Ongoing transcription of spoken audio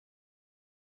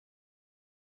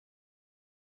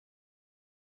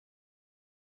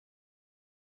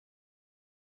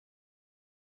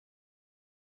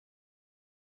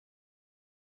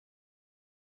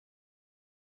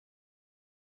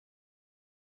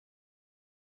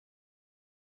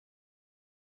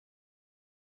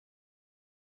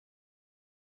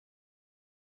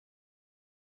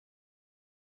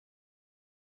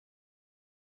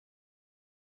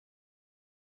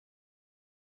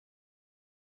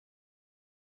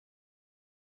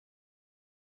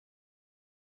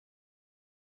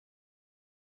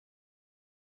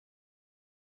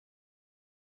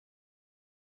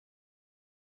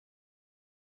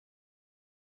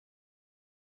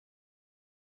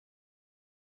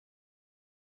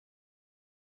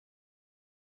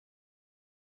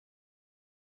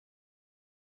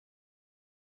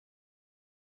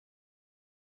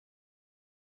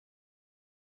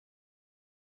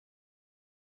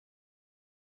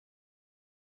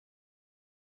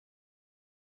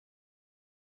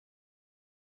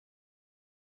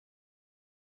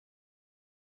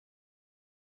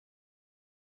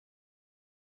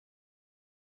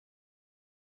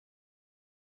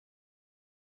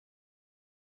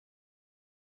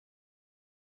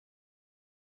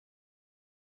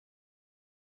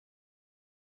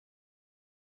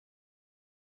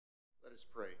Let us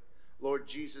pray. Lord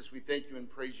Jesus, we thank you and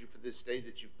praise you for this day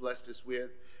that you've blessed us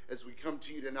with. As we come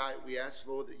to you tonight, we ask,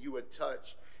 Lord, that you would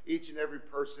touch each and every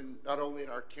person, not only in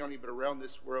our county, but around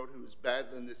this world who is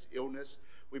battling this illness.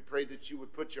 We pray that you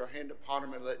would put your hand upon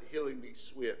them and let healing be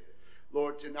swift.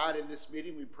 Lord, tonight in this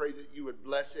meeting, we pray that you would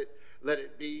bless it. Let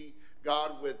it be,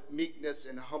 God, with meekness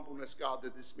and humbleness, God,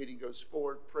 that this meeting goes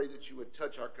forward. Pray that you would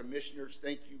touch our commissioners.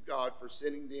 Thank you, God, for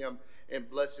sending them and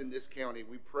blessing this county.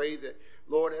 We pray that,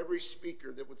 Lord, every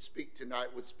speaker that would speak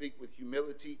tonight would speak with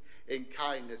humility and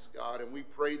kindness, God. And we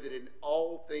pray that in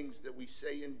all things that we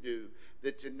say and do,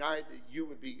 that tonight that you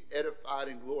would be edified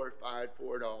and glorified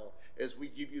for it all, as we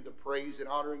give you the praise and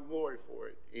honor and glory for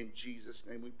it. In Jesus'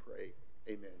 name we pray.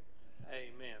 Amen.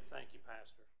 Amen. Thank you,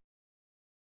 Pastor.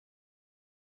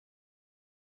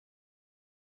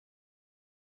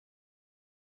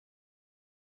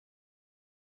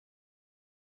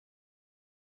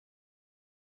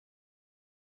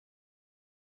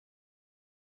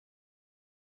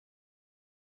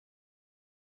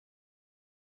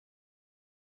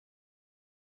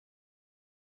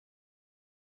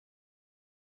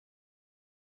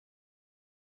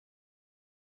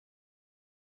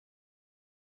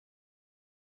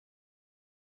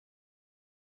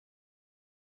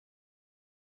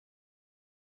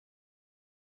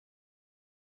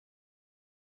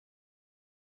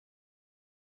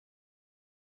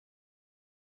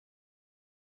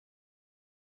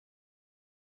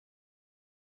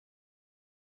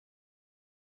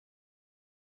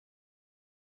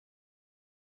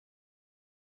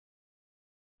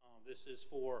 This is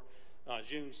for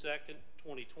June 2nd,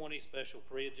 2020 special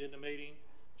pre-agenda meeting,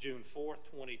 June 4th,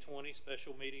 2020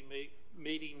 special meeting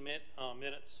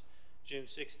minutes, June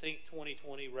 16th,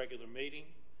 2020 regular meeting,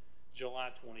 July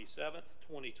 27th,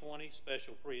 2020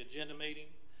 special pre-agenda meeting,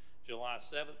 July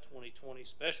 7th, 2020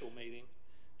 special meeting,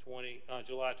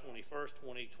 July 21st,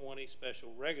 2020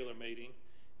 special regular meeting,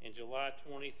 and July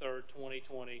 23rd,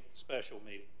 2020 special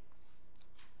meeting.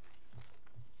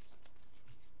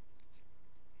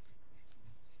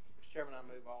 Chairman, I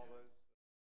move all those.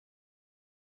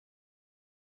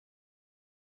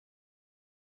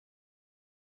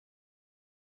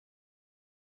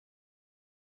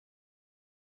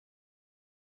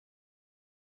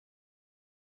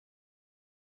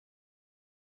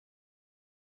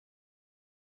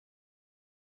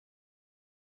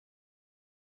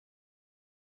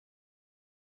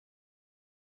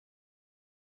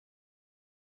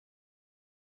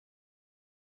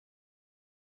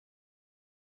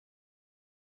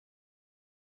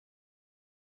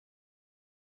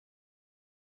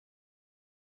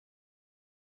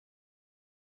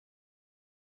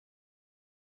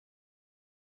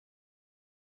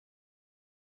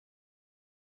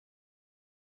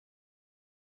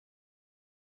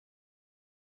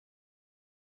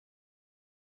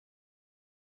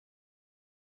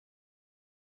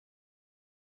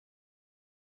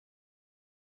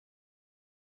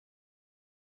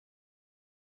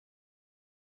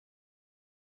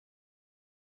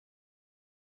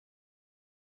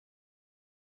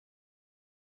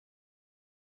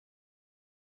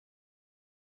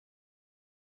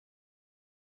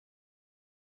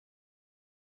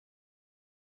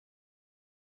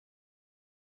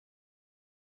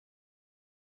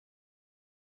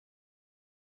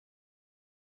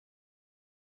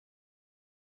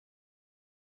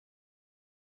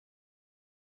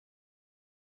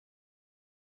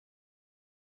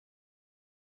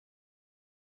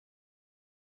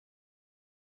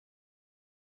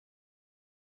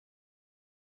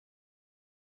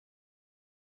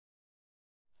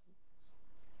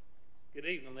 Good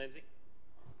evening, Lindsay.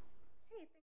 Hey,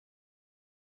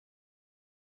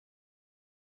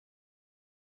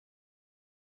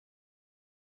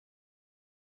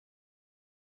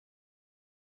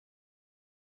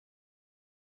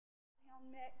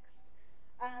 mix.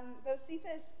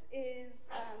 Bocephus is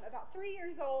about 3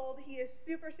 years old. He is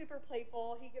super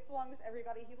playful. He gets along with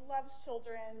everybody. He loves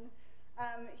children.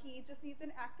 He just needs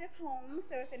an active home,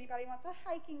 so if anybody wants a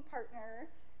hiking partner,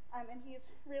 and he's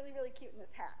really cute in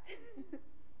this hat.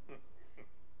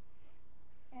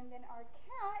 And then our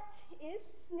cat is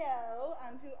Snow,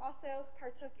 who also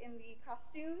partook in the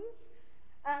costumes.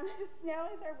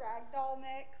 Snow is a ragdoll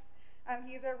mix.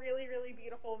 He's a really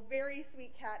beautiful, very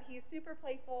sweet cat. He's super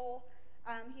playful.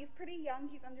 He's pretty young.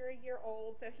 He's under a year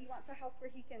old, so he wants a house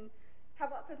where he can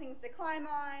have lots of things to climb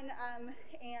on,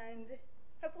 and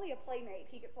hopefully a playmate.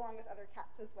 He gets along with other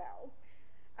cats as well.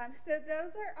 So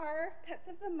those are our pets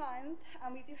of the month.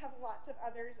 We do have lots of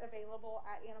others available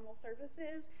at Animal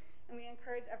Services, and we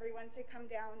encourage everyone to come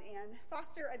down and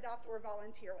foster, adopt, or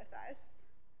volunteer with us.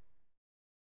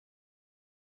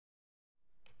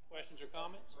 Questions or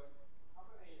comments? How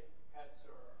many pets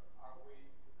are we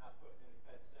not putting any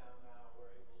pets down now?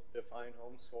 We're able to find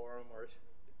homes for them or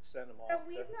send them off? So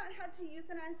we've not had to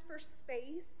euthanize for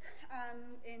space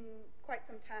in quite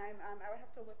some time. I would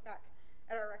have to look back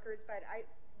at our records, but I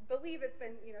believe it's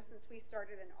been, since we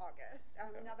started in August.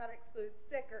 Now that excludes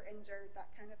sick or injured,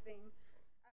 that kind of thing.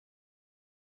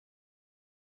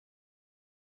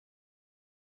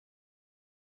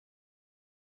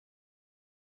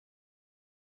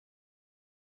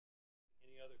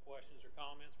 Any other questions or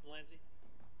comments for Lindsay?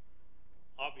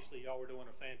 Obviously, y'all were doing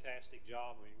a fantastic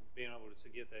job. I mean, being able to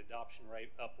get the adoption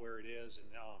rate up where it is, and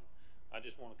I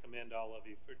just want to commend all of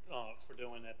you for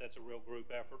doing that. That's a real group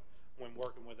effort when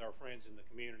working with our friends in the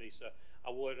community. So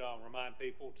I would remind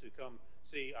people to come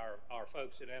see our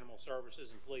folks at Animal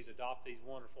Services, and please adopt these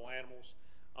wonderful animals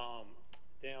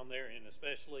down there, and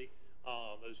especially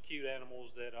those cute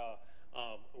animals that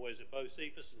was it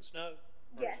Bocephus and Snow?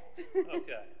 Yes.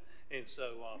 Okay, and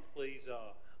so please.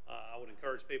 I would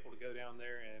encourage people to go down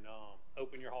there and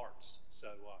open your hearts. So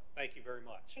thank you very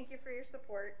much. Thank you for your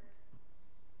support.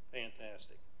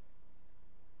 Fantastic.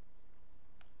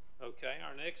 Okay,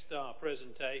 our next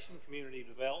presentation, community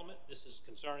development. This is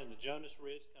concerning the Jonas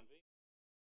Ridge Convention.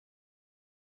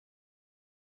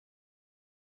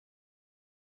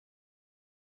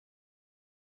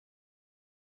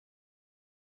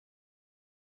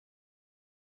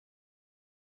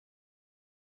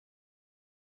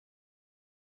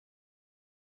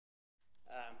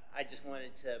 I just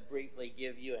wanted to briefly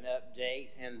give you an update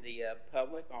and the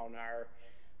public on our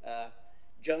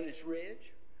Jonas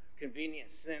Ridge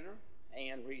Convenience Center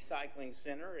and Recycling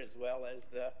Center, as well as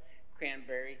the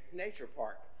Cranberry Nature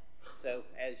Park. So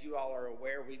as you all are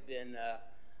aware, we've been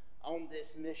on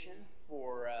this mission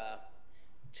for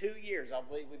 2 years. I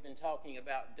believe we've been talking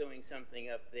about doing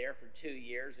something up there for 2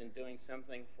 years and doing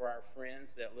something for our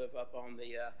friends that live up on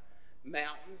the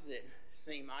mountains that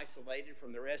seem isolated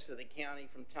from the rest of the county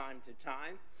from time to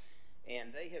time,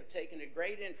 and they have taken a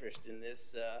great interest in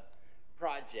this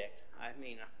project. I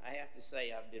mean, I have to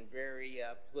say I've been very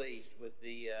pleased with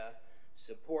the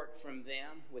support from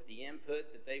them, with the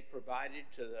input that they've provided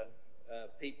to the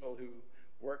people who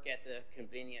work at the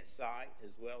convenience site,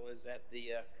 as well as at the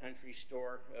country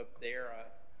store up there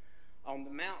on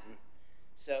the mountain.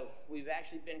 So we've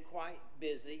actually been quite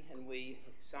busy, and we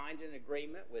signed an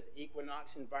agreement with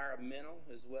Equinox Environmental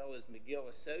as well as McGill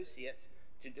Associates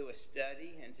to do a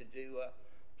study and to do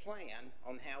a plan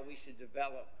on how we should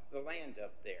develop the land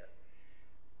up there.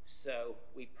 So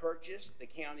we purchased, the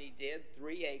county did,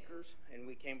 3 acres, and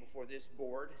we came before this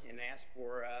board and asked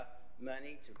for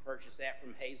money to purchase that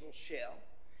from Hazel Shell.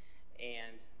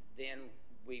 And then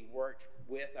we worked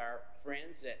with our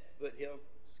friends at Foothills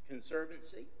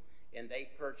Conservancy, and they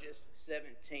purchased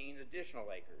 17 additional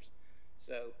acres.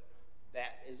 So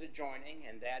that is adjoining,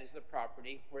 and that is the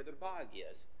property where the bog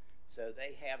is. So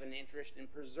they have an interest in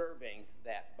preserving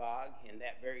that bog and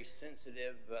that very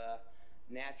sensitive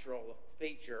natural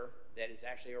feature that is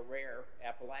actually a rare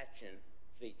Appalachian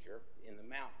feature in the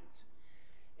mountains.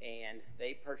 And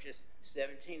they purchased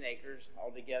 17 acres.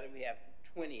 Altogether, we have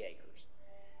 20 acres.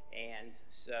 And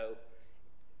so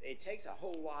it takes a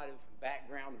whole lot of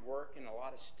background work and a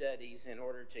lot of studies in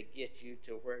order to get you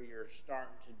to where you're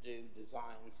starting to do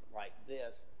designs like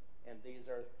this. And these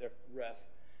are the rough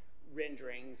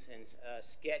renderings and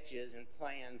sketches and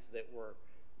plans that were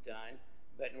done.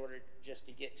 But in order just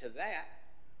to get to that,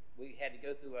 we had to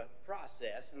go through a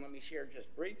process. And let me share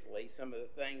just briefly some of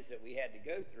the things that we had to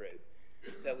go through.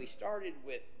 So we started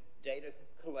with data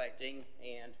collecting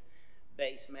and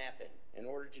base mapping. In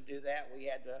order to do that, we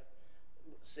had to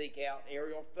seek out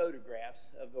aerial photographs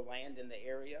of the land in the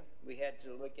area. We had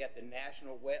to look at the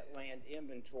National Wetland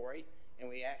Inventory, and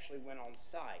we actually went on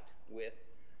site with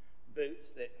boots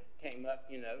that came up,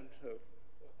 to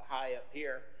high up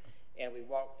here, and we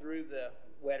walked through the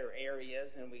wetter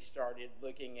areas, and we started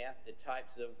looking at the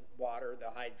types of water,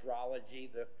 the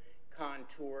hydrology, the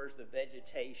contours, the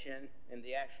vegetation, and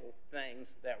the actual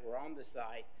things that were on the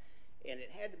site. And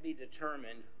it had to be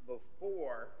determined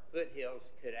before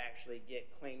Foothills could actually get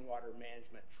Clean Water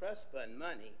Management Trust Fund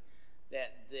money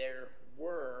that there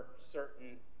were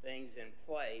certain things in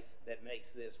place that makes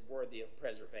this worthy of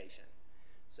preservation.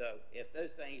 So if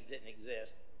those things didn't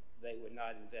exist, they would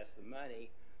not invest the money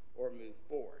or move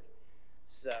forward.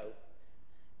 So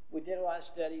we did a lot of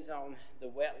studies on the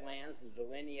wetlands, the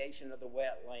delineation of the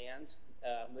wetlands,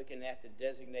 looking at the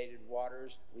designated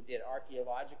waters. We did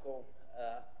archaeological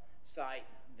site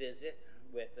visit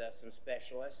with some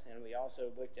specialists, and we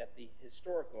also looked at the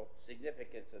historical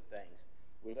significance of things.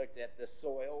 We looked at the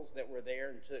soils that were there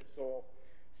and took soil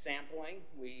sampling.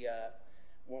 We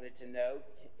wanted to know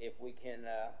if we can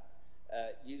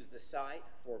use the site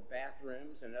for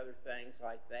bathrooms and other things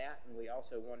like that. And we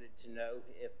also wanted to know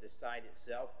if the site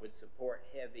itself would support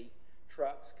heavy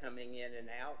trucks coming in and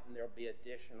out, and there'll be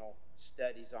additional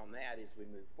studies on that as we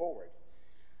move forward.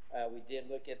 We did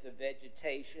look at the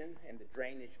vegetation and the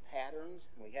drainage patterns.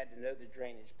 We had to know the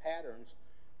drainage patterns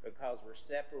because we're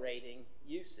separating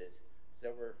uses.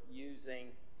 So we're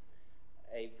using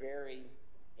a very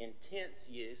intense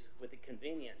use with the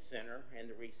convenience center and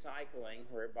the recycling,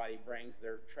 where everybody brings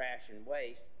their trash and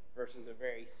waste, versus a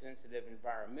very sensitive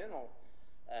environmental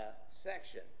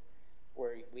section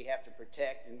where we have to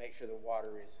protect and make sure the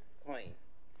water is clean.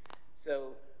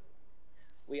 So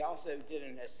we also did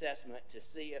an assessment to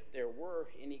see if there were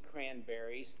any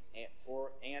cranberries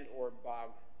and or bog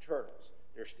turtles.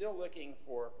 They're still looking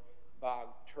for bog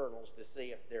turtles to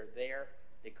see if they're there.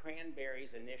 The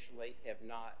cranberries initially have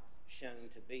not shown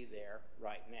to be there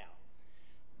right now.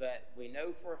 But we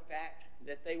know for a fact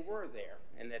that they were there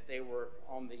and that they were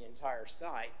on the entire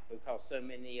site, because so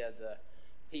many of the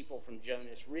people from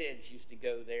Jonas Ridge used to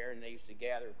go there, and they used to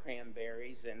gather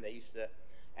cranberries, and they used to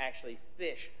actually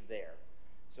fish there.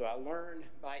 So I learned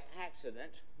by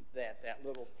accident that that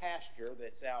little pasture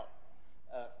that's out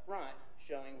front,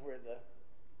 showing where the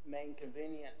main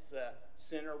convenience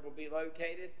center will be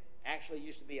located, actually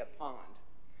used to be a pond.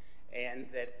 And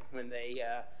that when they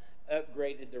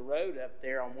upgraded the road up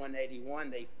there on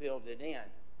 181, they filled it in.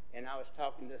 And I was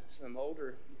talking to some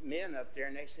older men up there,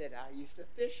 and they said, I used to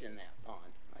fish in that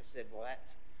pond. I said, well,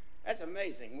 that's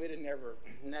amazing. We'd have never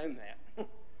known that.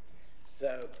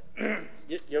 So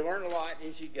you learn a lot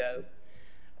as you go.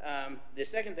 The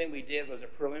second thing we did was a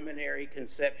preliminary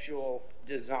conceptual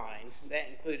design. That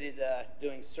included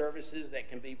doing services that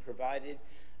can be provided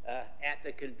at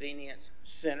the convenience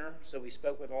center. So we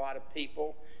spoke with a lot of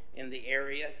people in the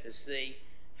area to see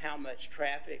how much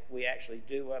traffic we actually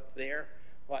do up there,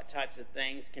 what types of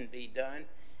things can be done.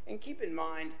 And keep in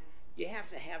mind, you have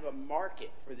to have a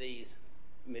market for these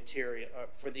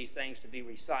things to be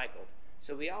recycled.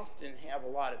 So we often have a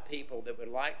lot of people that would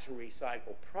like to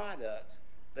recycle products,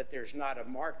 but there's not a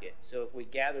market. So if we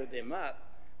gather them up,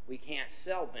 we can't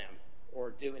sell them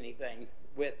or do anything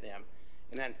with them.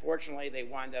 And unfortunately, they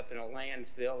wind up in a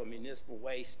landfill, a municipal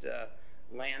waste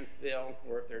landfill,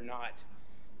 or if they're not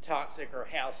toxic or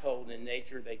household in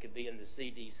nature, they could be in the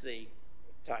CDC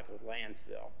type of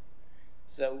landfill.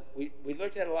 So we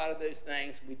looked at a lot of those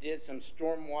things. We did some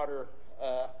stormwater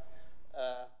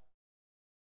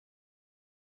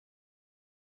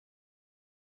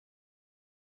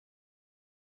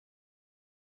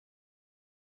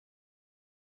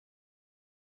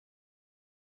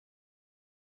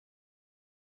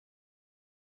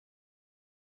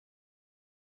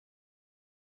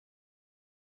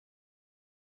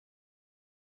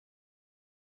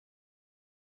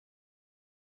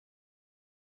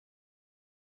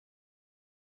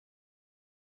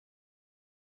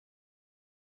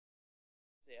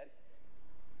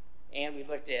and we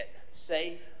looked at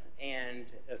safe and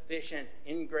efficient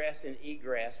ingress and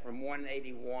egress from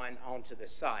 181 onto the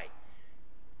site.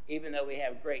 Even though we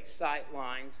have great sight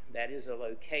lines, that is a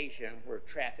location where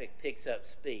traffic picks up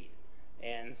speed.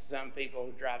 And some people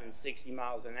are driving 60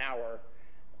 miles an hour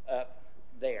up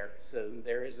there. So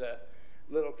there is a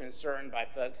little concern by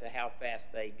folks of how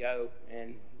fast they go.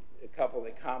 And a couple of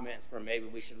the comments were maybe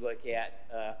we should look at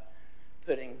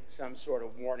putting some sort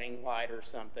of warning light or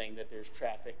something that there's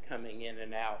traffic coming in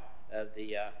and out of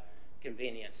the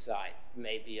convenience site.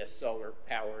 Maybe a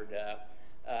solar-powered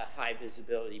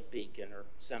high-visibility beacon or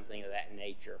something of that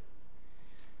nature.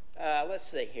 Let's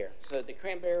see here. So the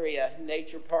Cranberry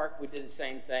Nature Park, we did the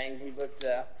same thing. We looked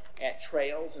at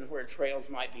trails and where trails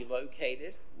might be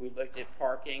located. We looked at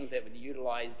parking that would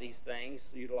utilize these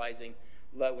things, utilizing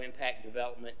low-impact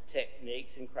development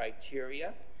techniques and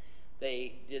criteria.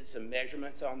 They did some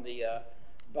measurements on the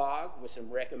bog with some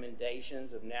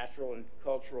recommendations of natural and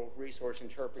cultural resource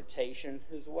interpretation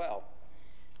as well.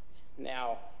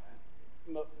 Now,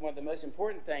 one of the most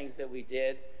important things that we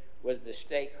did was the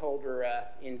stakeholder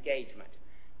engagement.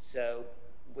 So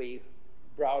we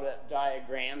brought up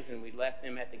diagrams and we left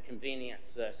them at the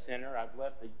convenience center. I've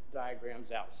left the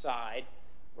diagrams outside.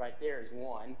 Right there is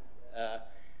one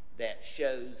that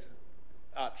shows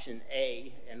option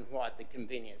A and what the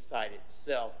convenience site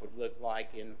itself would look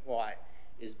like and what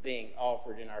is being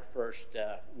offered in our first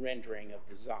rendering of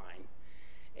design.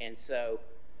 And so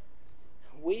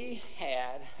we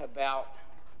had about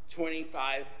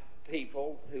 25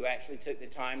 people who actually took the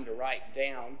time to write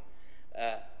down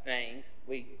things.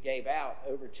 We gave out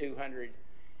over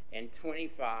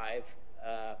 225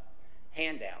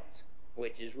 handouts.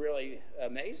 which is really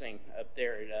amazing up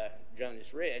there at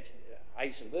Jonas Ridge. I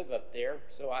used to live up there,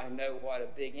 so I know what a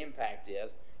big impact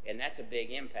is, and that's a big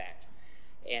impact.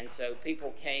 And so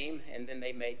people came, and then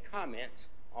they made comments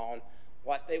on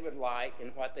what they would like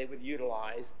and what they would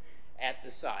utilize at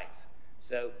the sites.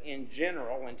 So in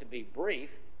general, and to be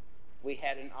brief, we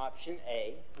had an option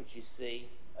A, which you see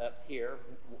up here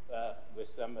with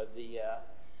some of the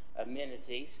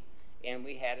amenities, and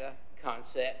we had a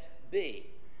concept B.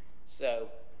 So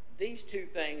these two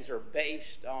things are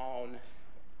based on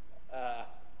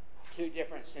two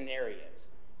different scenarios.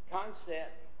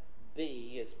 Concept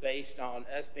B is based on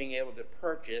us being able to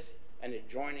purchase an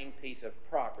adjoining piece of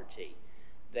property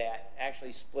that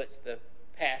actually splits the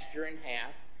pasture in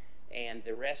half, and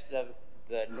the rest of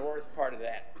the north part of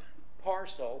that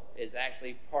parcel is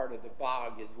actually part of the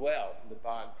bog as well. The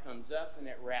bog comes up and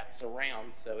it wraps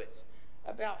around, so it's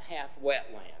about half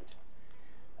wetland.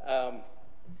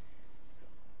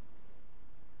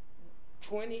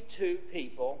 22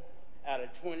 people out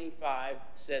of 25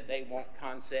 said they want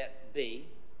concept B.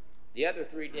 The other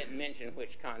 3 didn't mention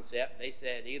which concept. They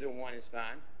said either one is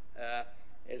fine,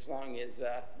 as long as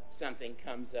something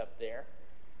comes up there.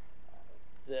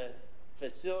 The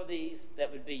facilities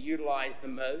that would be utilized the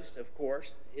most, of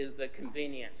course, is the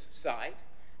convenience site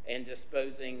and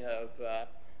disposing of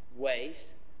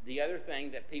waste. The other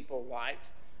thing that people liked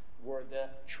were the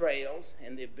trails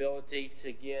and the ability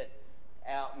to get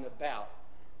out and about.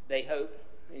 They hope,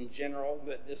 in general,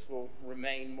 that this will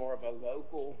remain more of a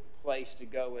local place to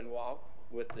go and walk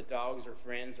with the dogs or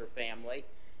friends or family,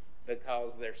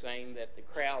 because they're saying that the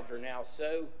crowds are now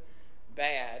so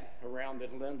bad around the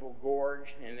Linville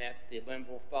Gorge and at the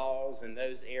Linville Falls and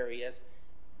those areas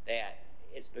that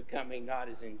it's becoming not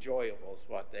as enjoyable as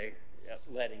what they're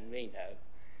letting me know.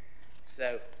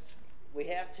 So we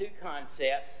have 2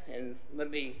 concepts, and let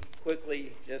me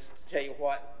quickly just tell you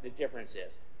what the difference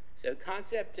is. So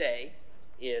concept A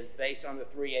is based on the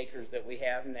 3 acres that we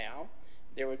have now.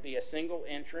 There would be a single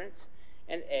entrance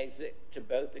and exit to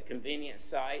both the convenience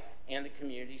site and the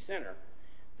community center.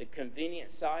 The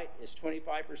convenience site is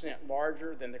 25%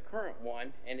 larger than the current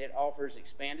one, and it offers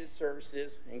expanded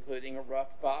services, including a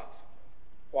rough box,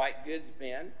 white goods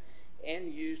bin,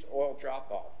 and used oil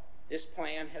drop-off. This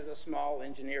plan has a small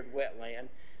engineered wetland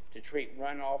to treat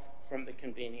runoff from the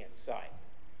convenience site.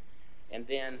 And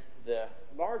then the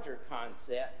larger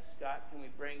concept, Scott, can we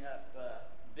bring up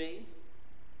B?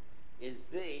 Is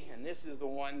B, and this is the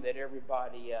one that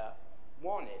everybody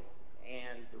wanted.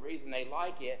 And the reason they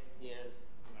like it is,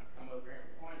 I'm going to come over here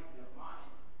and point if you don't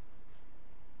mind,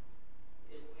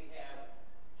 is we have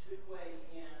 2-way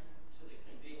in to the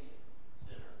convenience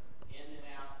center, in and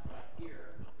out right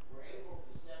here. We're able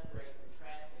to separate the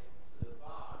traffic to the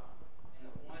bog in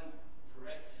a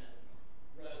one-direction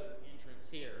road entrance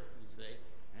here, you see.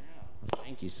 Oh,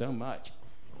 thank you so much.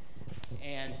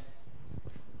 And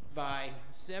by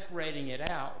separating it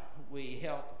out, we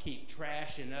help keep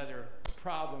trash and other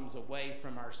problems away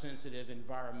from our sensitive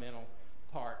environmental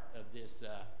part of this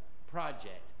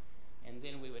project. And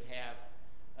then we would have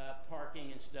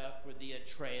parking and stuff for the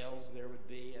trails. There would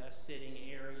be sitting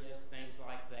areas, things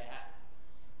like that.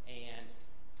 And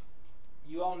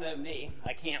you all know me.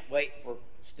 I can't wait for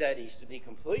studies to be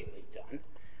completely done.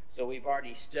 So we've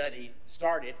already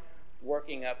started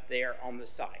working up there on the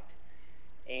site.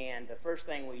 And the first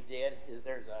thing we did is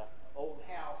there's an old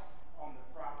house on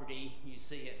the property. You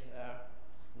see it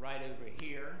right over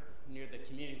here near the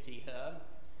community hub.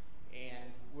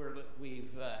 And we've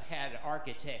had an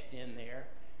architect in there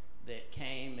that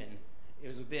came, and it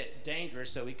was a bit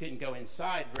dangerous, so we couldn't go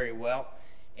inside very well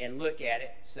and look at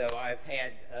it. So I've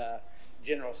had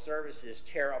General Services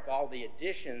tear up all the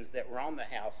additions that were on the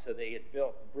house. So they had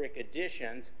built brick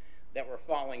additions that were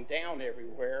falling down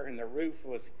everywhere, and the roof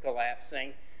was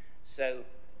collapsing. So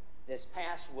this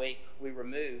past week, we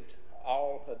removed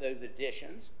all of those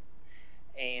additions,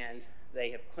 and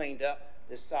they have cleaned up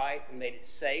the site and made it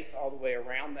safe all the way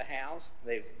around the house.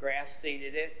 They've grass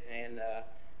seeded it and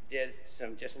did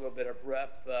just a little bit of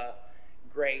rough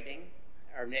grading.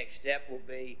 Our next step will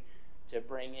be to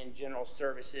bring in General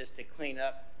Services to clean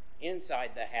up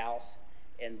inside the house,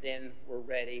 and then we're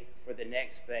ready for the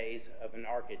next phase of an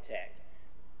architect.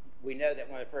 We know that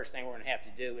one of the first things we're going to have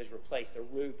to do is replace the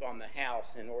roof on the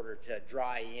house in order to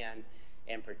dry in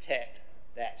and protect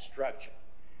that structure.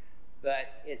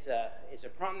 But it's a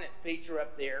prominent feature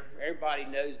up there. Everybody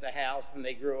knows the house. When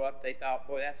they grew up, they thought,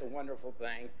 boy, that's a wonderful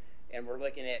thing. And we're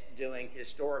looking at doing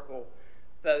historical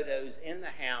photos in the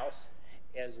house,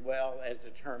 as well as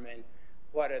determine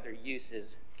what other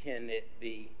uses can it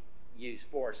be used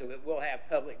for. So it will have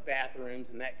public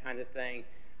bathrooms and that kind of thing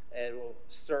It will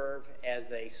serve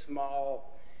as a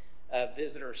small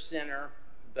visitor center,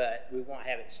 but we won't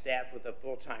have it staffed with a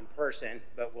full-time person,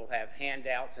 but we'll have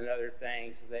handouts and other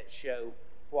things that show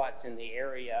what's in the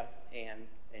area and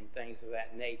things of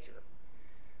that nature.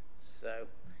 So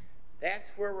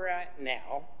that's where we're at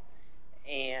now.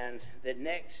 And the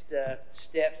next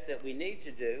steps that we need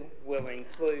to do will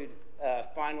include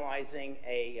finalizing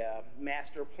a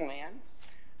master plan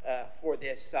for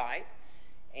this site.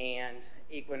 And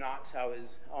Equinox, I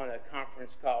was on a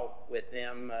conference call with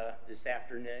them this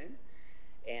afternoon.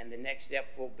 And the next step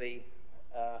will be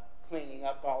cleaning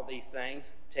up all these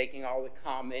things, taking all the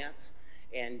comments,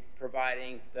 and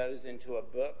providing those into a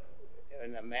book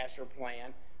and a master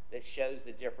plan that shows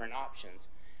the different options.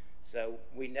 So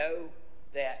we know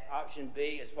that option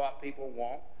B is what people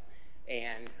want.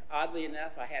 And oddly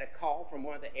enough, I had a call from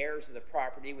one of the heirs of the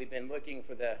property. We've been looking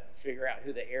for figure out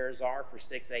who the heirs are for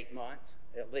 6-8 months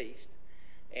at least.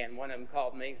 And one of them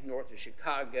called me north of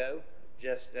Chicago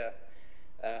just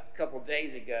a couple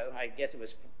days ago. I guess it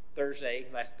was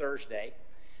last Thursday.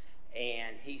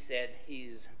 And he said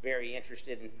he's very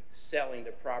interested in selling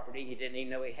the property. He didn't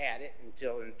even know he had it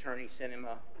until an attorney sent him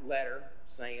a letter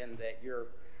saying that your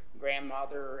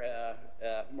grandmother,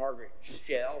 Margaret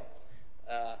Shell,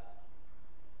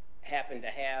 happened to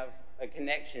have a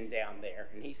connection down there.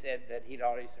 And he said that he'd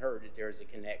always heard that there was a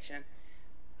connection.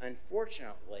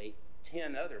 Unfortunately,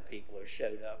 10 other people have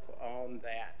showed up on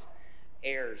that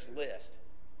heirs list.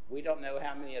 We don't know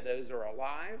how many of those are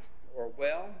alive or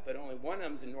well, but only one of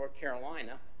them's in North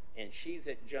Carolina, and she's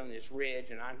at Jonas Ridge,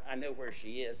 and I know where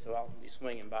she is, so I'll be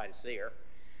swinging by to see her.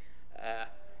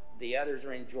 The others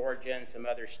are in Georgia and some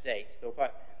other states, but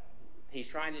what he's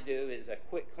trying to do is a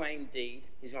quit claim deed.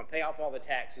 He's going to pay off all the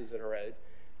taxes that are owed,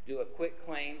 do a quit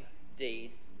claim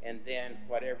deed, and then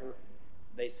whatever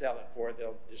they sell it for,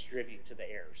 they'll distribute to the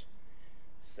heirs.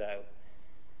 So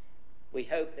we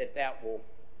hope that that will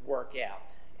work out.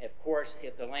 Of course,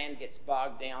 if the land gets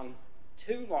bogged down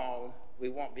too long, we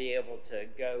won't be able to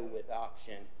go with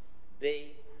option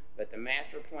B, but the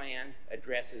master plan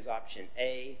addresses option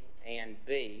A and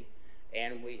B,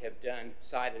 and we have done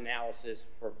site analysis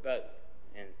for both.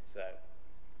 And so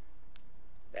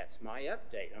that's my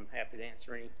update. I'm happy to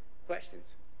answer any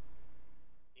questions.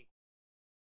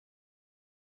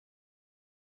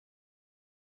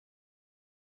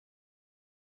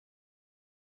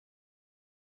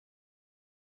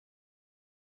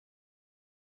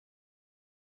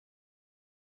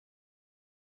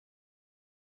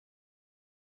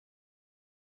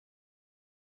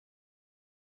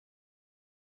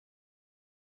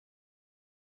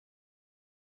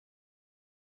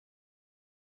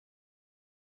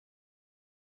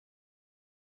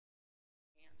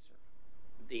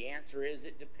 The answer is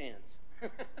it depends.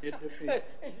 It depends.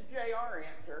 It's a JR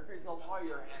answer. It's a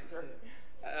lawyer answer.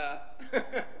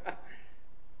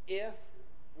 If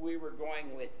we were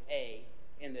going with A,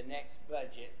 in the next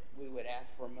budget, we would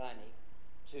ask for money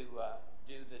to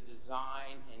do the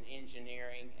design and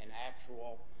engineering and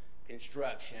actual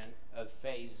construction of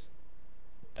phase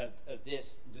of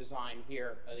this design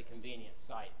here of the convenience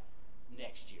site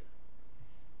next year.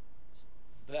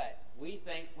 But we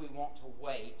think we want to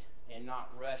wait and not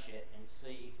rush it and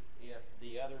see if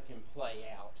the other can play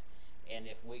out and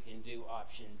if we can do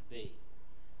option B.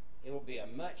 It will be a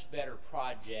much better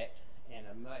project and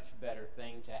a much better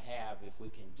thing to have if we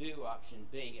can do option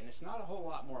B. And it's not a whole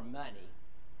lot more money,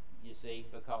 you see,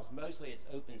 because mostly it's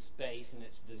open space and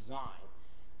it's design.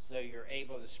 So you're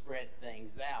able to spread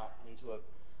things out into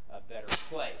a better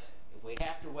place. If we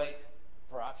have to wait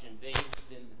for option B,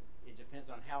 then it depends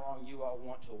on how long you all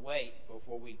want to wait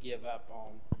before we give up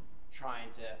on trying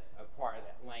to acquire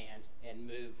that land and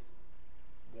move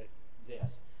with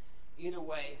this. Either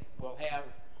way, we'll have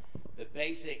the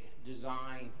basic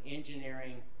design,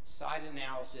 engineering, site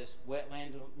analysis,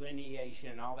 wetland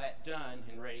delineation, all that done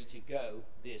and ready to go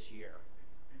this year.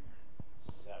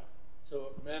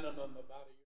 So a minimum about a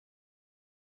year.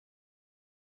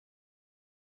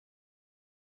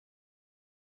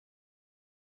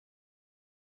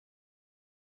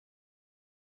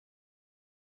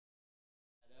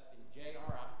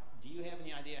 JR, do you have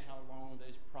any idea how long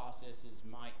those processes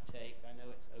might take? I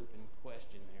know it's an open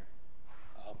question there.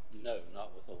 No,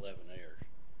 not with 11 heirs.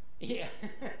 Yeah.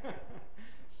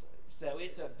 So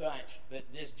it's a bunch, but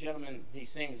this gentleman, he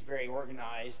seems very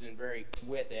organized and very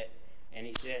with it, and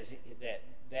he says that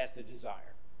that's the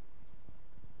desire.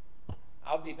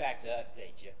 I'll be back to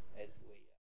update you as we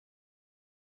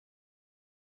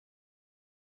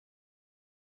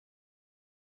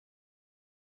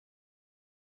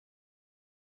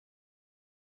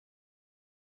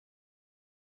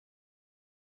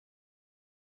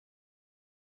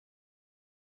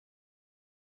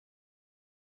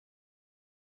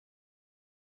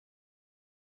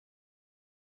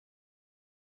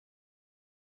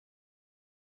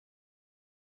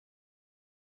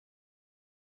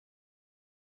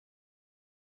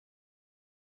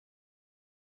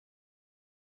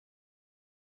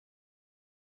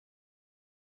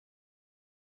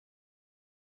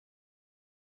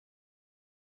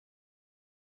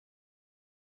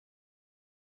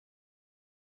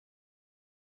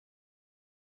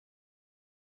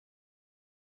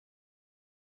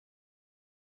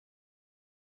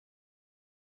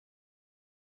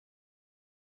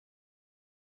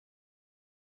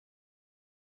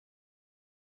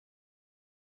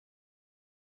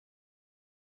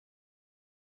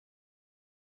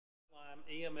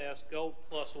EMS Gold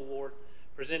Plus Award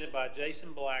presented by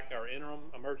Jason Black, our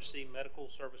Interim Emergency Medical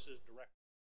Services Director.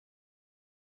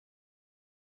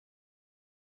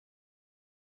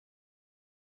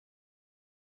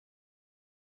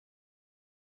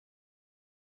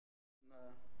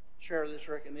 Share this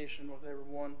recognition with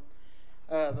everyone.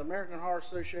 The American Heart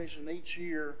Association each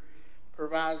year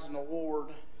provides an award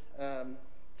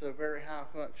to a very high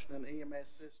functioning EMS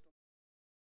system.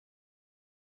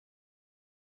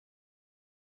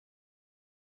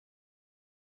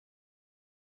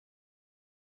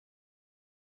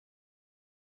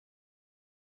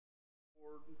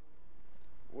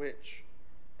 Which,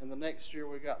 in the next year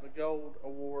we got the gold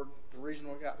award. The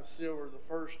reason we got the silver the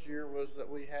first year was that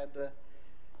we had to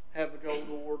have the gold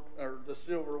award or the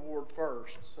silver award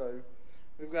first. So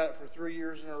we've got it for 3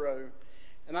 years in a row.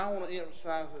 And I want to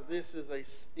emphasize that this is a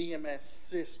EMS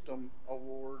system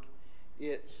award.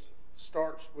 It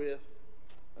starts with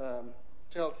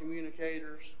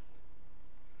telecommunicators,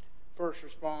 first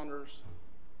responders,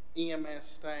 EMS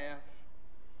staff,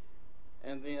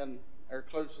 and then our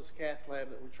closest cath lab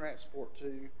that we transport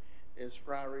to is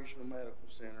Fry Regional Medical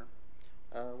Center.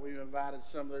 We've invited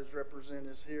some of those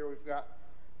representatives here. We've got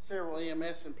several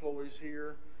EMS employees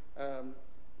here.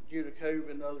 Due to COVID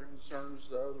and other concerns,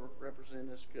 the other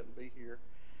representatives couldn't be here.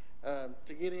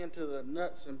 To get into the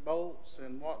nuts and bolts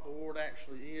and what the award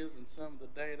actually is and some of the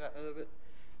data of it,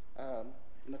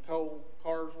 Nicole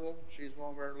Carswell, she's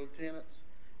one of our lieutenants.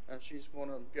 She's going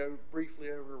to go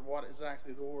briefly over what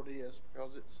exactly the award is,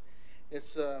 because it's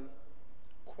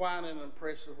quite an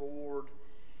impressive award.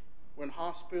 When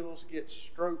hospitals get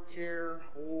stroke care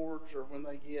awards, or when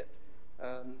they get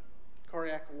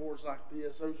cardiac awards like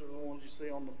this, those are the ones you see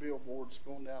on the billboards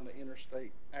going down the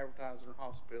interstate advertising in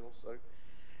hospitals. So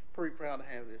pretty proud to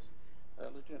have this.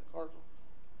 Lieutenant Carswell.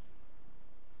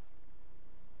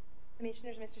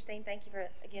 Commissioners, Mr. Steen, thank you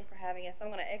again for having us. I'm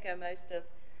going to echo most of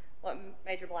what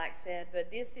Major Black said,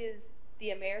 but this is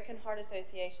the American Heart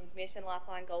Association's Mission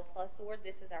Lifeline Gold Plus Award.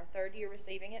 This is our 3rd year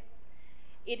receiving it.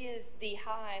 It is the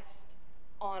highest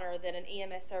honor that an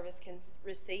EMS service can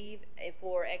receive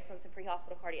for excellence in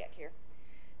pre-hospital cardiac care.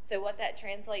 So what that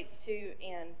translates to,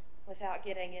 and without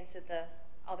getting into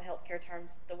all the healthcare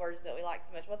terms, the words that we like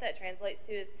so much, what that translates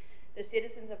to is the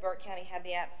citizens of Burke County have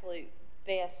the absolute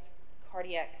best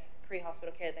cardiac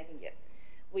pre-hospital care they can get.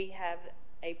 We have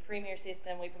a premier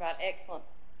system. We provide excellent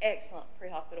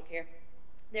pre-hospital care.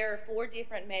 There are 4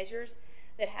 different measures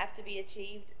that have to be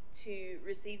achieved to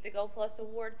receive the Gold Plus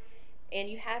Award, and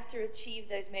you have to achieve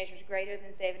those measures greater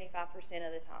than 75%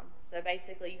 of the time. So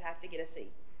basically you have to get a C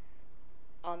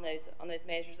on those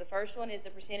measures. The first one is the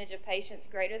percentage of patients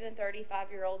greater than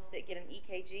 35-year-olds that get an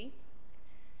EKG.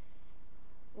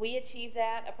 We achieve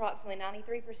that approximately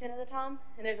 93% of the time,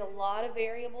 and there's a lot of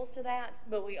variables to that,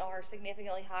 but we are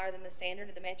significantly higher than the standard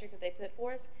of the metric that they put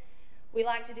for us. We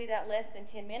like to do that less than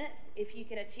 10 minutes. If you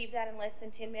can achieve that in less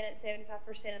than 10 minutes,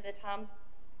 75% of the time,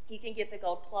 you can get the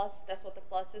Gold Plus. That's what the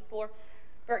plus is for.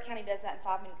 Burke County does that in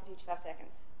 5 minutes and 55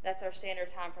 seconds. That's our standard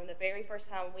time from the very first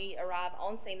time we arrive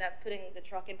on scene. That's putting the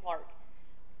truck in park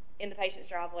in the patient's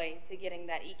driveway to getting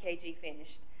that EKG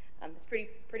finished. It's pretty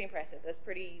impressive. That's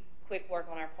pretty quick work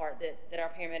on our part that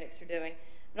our paramedics are doing.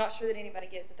 I'm not sure that anybody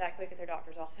gets it that quick at their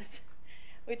doctor's office,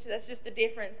 which that's just the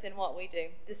difference in what we do.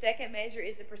 The second measure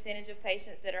is the percentage of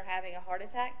patients that are having a heart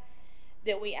attack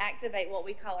that we activate what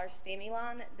we call our STEMI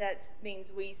line. That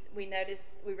means we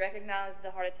recognize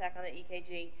the heart attack on the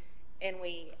EKG, and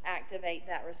we activate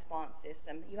that response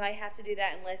system. You may have to do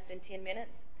that in less than 10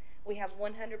 minutes. We have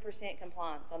 100%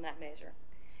 compliance on that measure.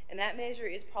 And that measure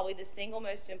is probably the single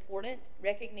most important.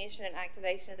 Recognition and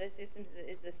activation of those systems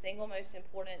is the single most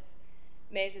important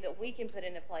measure that we can put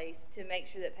into place to make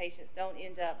sure that patients don't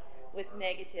end up with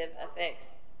negative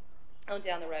effects on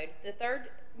down the road. The third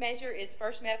measure is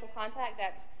first medical contact.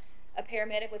 That's a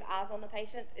paramedic with eyes on the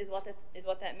patient is what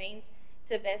that means.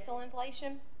 To vessel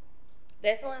inflation.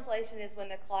 Vessel inflation is when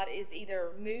the clot is either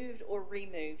moved or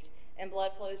removed and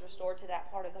blood flow is restored to that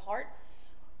part of the heart.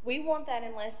 We want that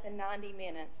in less than 90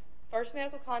 minutes. First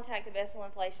medical contact to vessel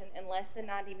inflation in less than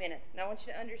 90 minutes. Now I want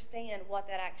you to understand what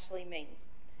that actually means.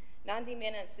 90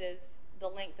 minutes is the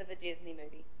length of a Disney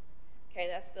movie. Okay,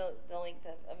 that's the length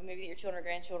of a movie that your children or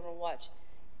grandchildren will watch.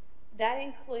 That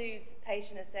includes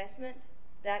patient assessment.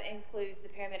 That includes the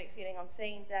paramedics getting on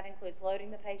scene. That includes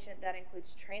loading the patient. That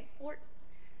includes transport.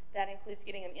 That includes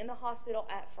getting them in the hospital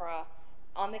at Fry,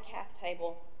 on the cath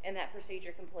table, and that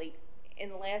procedure complete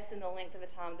in less than the length of a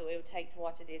time that it would take to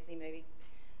watch a Disney movie.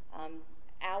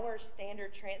 Our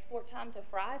standard transport time to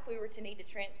Fry, if we were to need to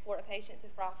transport a patient to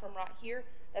Fry from right here,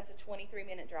 that's a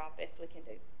 23-minute drive, best we can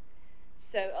do.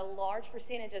 So a large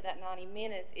percentage of that 90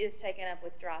 minutes is taken up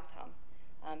with drive time.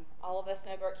 All of us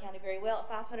know Burke County very well. At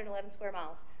 511 square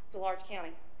miles, it's a large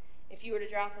county. If you were to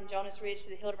drive from Jonas Ridge to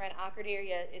the Hildebrand-Eichardt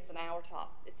area, it's an hour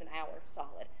top. It's an hour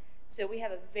solid. So we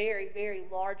have a very, very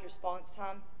large response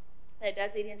time that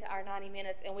does eat into our 90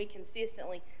 minutes, and we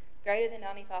consistently, greater than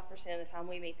 95% of the time,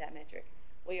 we meet that metric.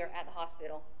 We are at the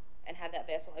hospital and have that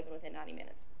vessel open within 90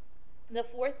 minutes. The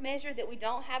fourth measure that we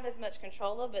don't have as much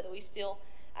control of, but that we still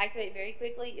activate very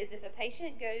quickly, is if a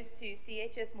patient goes to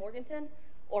CHS Morganton,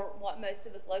 or what most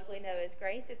of us locally know as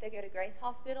Grace, if they go to Grace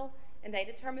Hospital and they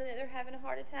determine that they're having a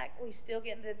heart attack, we still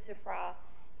get them to fry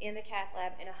in the cath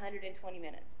lab in 120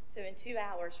 minutes. So in 2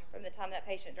 hours from the time that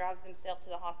patient drives themselves to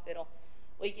the hospital,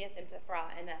 we get them to fry,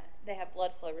 and that they have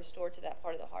blood flow restored to that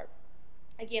part of the heart.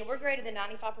 Again, we're greater than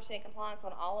 95% compliance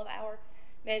on all of our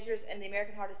measures, and the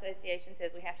American Heart Association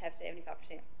says we have to have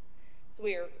 75%. So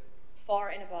we are far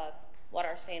and above what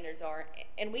our standards are,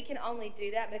 and we can only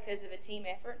do that because of a team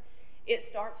effort. It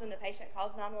starts when the patient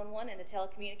calls 911 and the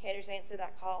telecommunicators answer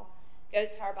that call,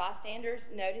 goes to our bystanders,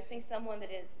 noticing someone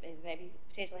that is maybe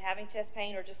potentially having chest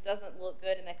pain or just doesn't look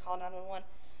good, and they call 911.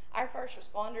 Our first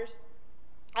responders,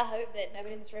 I hope that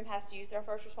nobody in this room has to use their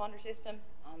first responder system.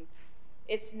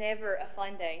 It's never a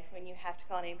fun day when you have to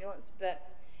call an ambulance, but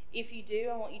if you do,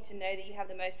 I want you to know that you have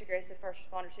the most aggressive first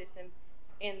responder system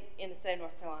in the state of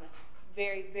North Carolina.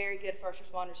 Very, very good first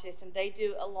responder system. They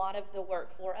do a lot of the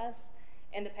work for us,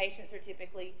 and the patients are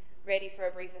typically ready for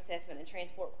a brief assessment and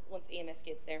transport once EMS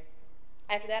gets there.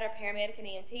 After that, our paramedic and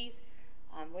EMTs,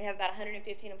 we have about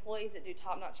 115 employees that do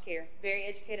top-notch care. Very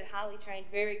educated, highly trained,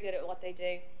 very good at what they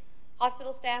do.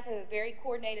 Hospital staff have a very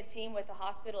coordinated team with the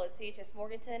hospital at CHS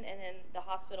Morganton and then the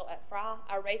hospital at Fry.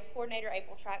 Our race coordinator,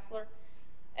 April Traxler,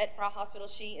 at Fry Hospital,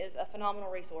 she is a phenomenal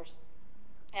resource.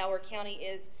 Our county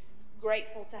is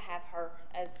grateful to have her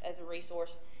as a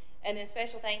resource. And then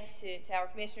special thanks to our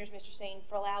commissioners, Mr. Steen,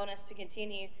 for allowing us to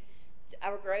continue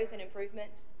our growth and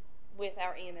improvements with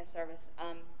our EMS service.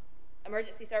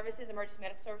 Emergency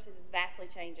medical services is vastly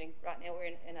changing. Right now we're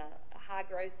in a high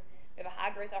growth, we have a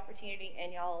high growth opportunity,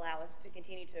 and y'all allow us to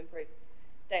continue to improve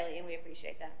daily, and we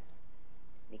appreciate that.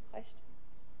 Any questions?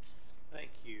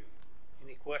 Thank you.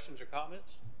 Any questions or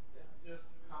comments? Yeah, just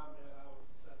a comment. I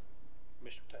was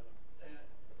Mr. Taylor.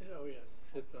 oh yes,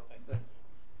 it's on. Thank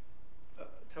you.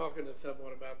 Talking to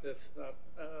someone about this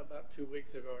about 2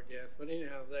 weeks ago, I guess. But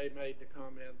anyhow, they made the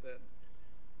comment that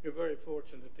you're very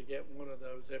fortunate to get one of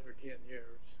those every 10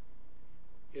 years.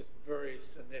 It's very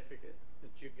significant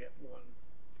that you get one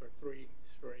for 3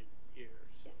 straight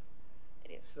years. Yes,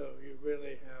 it is. So you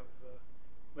really have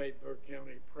made Burke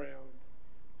County proud.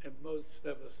 And most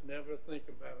of us never think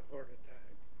about a heart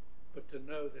attack. But to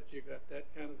know that you got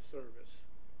that kind of service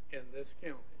in this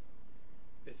county,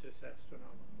 it's just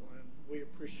astronomical, and we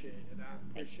appreciate it. I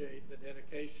appreciate the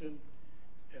dedication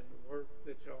and the work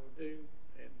that y'all do,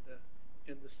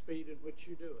 and the speed in which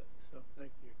you do it. So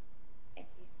thank you. Thank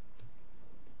you.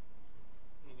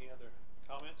 Any other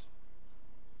comments?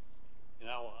 And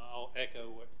I'll echo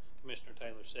what Commissioner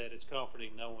Taylor said. It's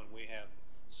comforting knowing we have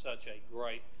such a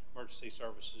great emergency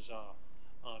services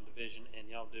division, and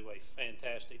y'all do a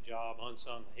fantastic job,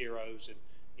 unsung heroes, and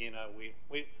you know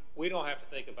we don't have to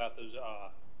think about those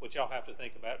what y'all have to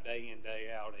think about day in, day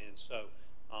out, and so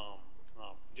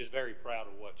just very proud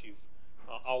of what you've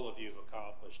all of you have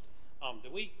accomplished. Do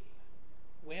we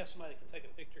have somebody that can take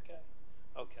a picture, Kay?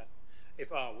 Okay.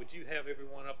 If would you have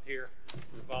everyone up here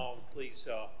involved, please?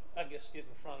 I guess get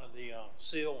in front of the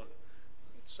seal and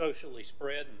socially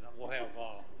spread, and we'll have.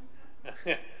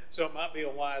 So it might be a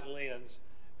wide lens,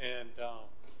 and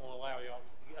we'll allow y'all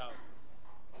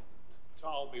to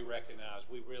all be recognized.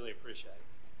 We really appreciate it.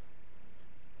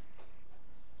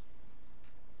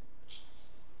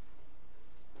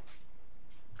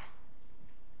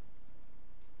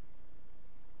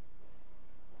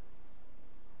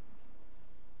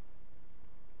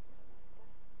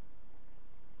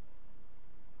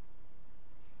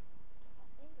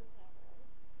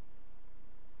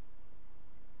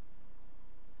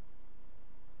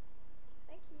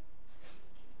 Thank you.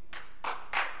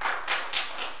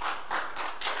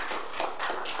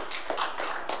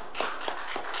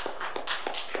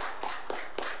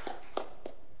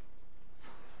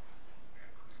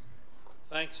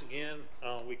 Thanks again.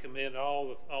 We commend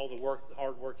all the work, the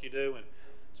hard work you do, and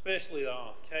especially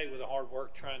Kay with the hard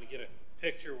work trying to get a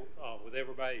picture with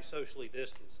everybody socially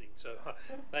distancing. So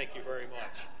thank you very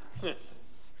much.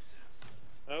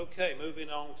 Okay, moving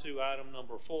on to item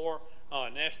number 4,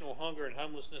 National Hunger and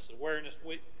Homelessness Awareness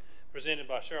Week, presented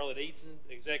by Charlotte Eaton,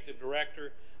 Executive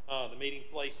Director, the Meeting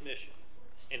Place Mission.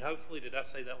 And hopefully, did I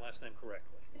say that last name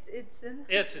correctly?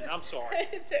 Edson, I'm sorry.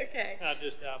 It's okay. I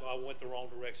went the wrong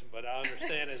direction, but I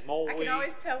understand as Mole. I can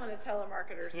always tell when a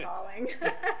telemarketer's calling.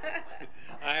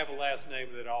 I have a last name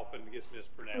that often gets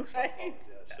mispronounced. Right. I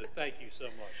apologize. So thank you so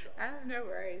much, Sean. No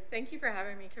worries. Thank you for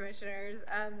having me, Commissioners.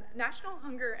 National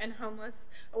Hunger and Homeless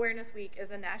Awareness Week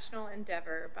is a national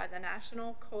endeavor by the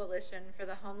National Coalition for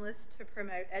the Homeless to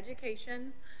promote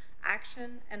education,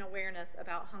 action, and awareness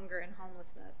about hunger and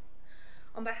homelessness.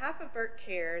 On behalf of Burke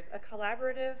Cares, a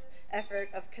collaborative effort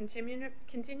of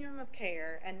continuum of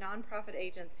care and nonprofit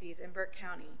agencies in Burke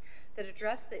County that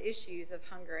address the issues of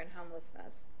hunger and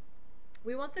homelessness.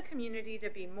 We want the community to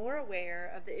be more aware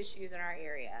of the issues in our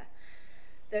area,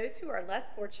 those who are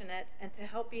less fortunate, and to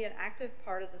help be an active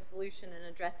part of the solution in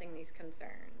addressing these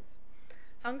concerns.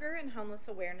 Hunger and Homeless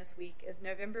Awareness Week is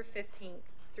November 15th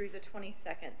through the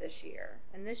 22nd this year.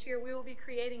 And this year we will be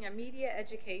creating a media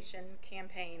education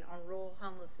campaign on rural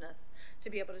homelessness to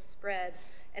be able to spread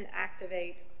and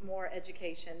activate more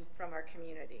education from our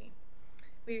community.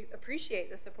 We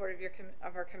appreciate the support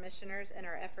of our commissioners and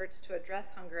our efforts to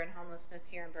address hunger and homelessness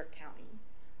here in Burke County.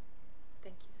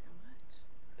 Thank you so much.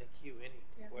 Thank you.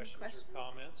 Any questions or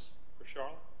comments for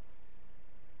Charlotte?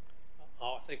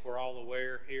 I think we're all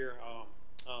aware here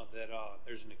that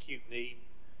there's an acute need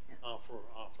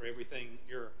for everything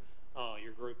your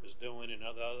group is doing and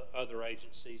other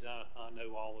agencies. I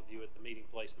know all of you at the Meeting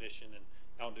Place Mission, and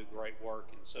y'all do great work,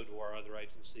 and so do our other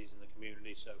agencies in the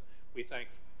community. So we thank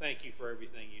you for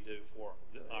everything you do for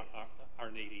our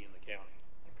needy in the county.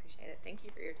 I appreciate it. Thank you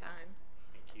for your time.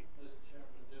 Thank you. Mr.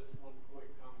 Chairman, just one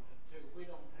quick comment too. We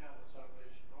don't have a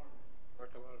Salvation Army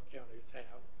like a lot of counties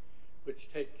have, which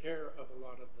take care of a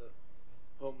lot of the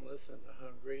homeless and the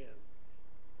hungry. And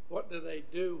what do they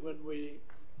do when we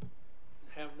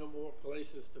have no more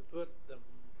places to put them?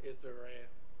 Is there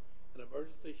an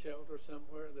emergency shelter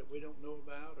somewhere that we don't know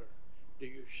about, or do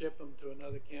you ship them to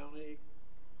another county?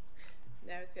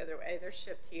 No, it's the other way. They're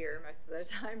shipped here most of the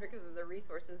time because of the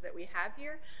resources that we have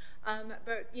here.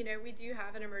 But, you know, we do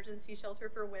have an emergency shelter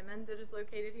for women that is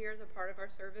located here as a part of our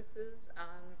services.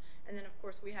 And then, of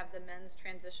course, we have the men's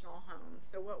transitional home.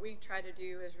 So what we try to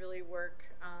do is really work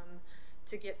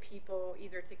to get people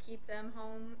either to keep them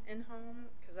home,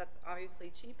 because that's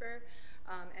obviously cheaper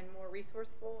and more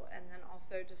resourceful, and then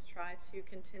also just try to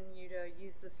continue to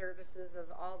use the services of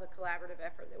all the collaborative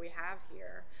effort that we have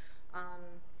here.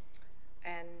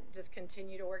 And just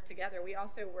continue to work together. We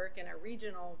also work in a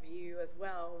regional view as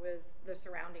well with the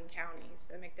surrounding counties.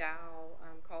 So McDowell,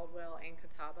 Caldwell, and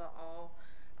Catawba all,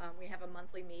 we have a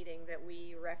monthly meeting that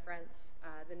we reference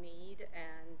the need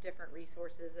and different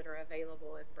resources that are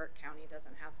available if Burke County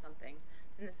doesn't have something.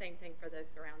 And the same thing for those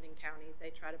surrounding counties.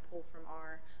 They try to pull from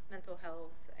our mental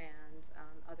health and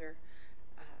other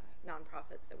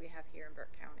nonprofits that we have here in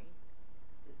Burke County.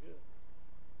 You're good.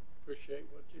 Appreciate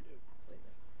what you do.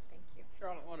 Absolutely. Thank you.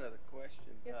 Charlotte, one other question.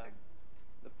 Yes, sir.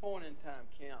 The point-in-time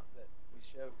count that we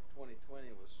showed for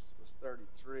 2020 was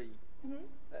 33. Mm-hmm.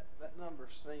 That number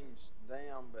seems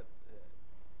down, but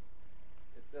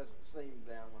it doesn't seem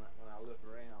down when I look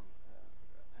around.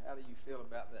 How do you feel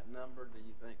about that number? Do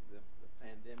you think the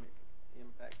pandemic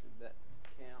impacted that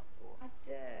count? Or? I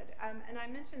did, and I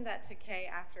mentioned that to Kay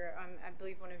after. I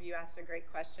believe one of you asked a great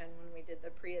question when we did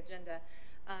the pre-agenda.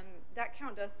 That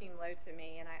count does seem low to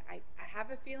me, and I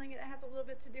have a feeling it has a little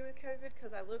bit to do with COVID,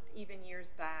 because I looked even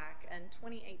years back, and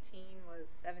 2018 was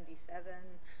 77,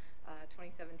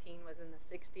 2017 was in the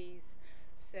 60s.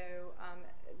 So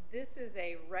this is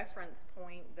a reference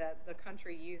point that the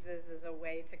country uses as a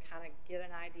way to kind of get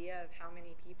an idea of how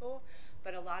many people,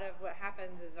 but a lot of what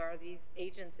happens is these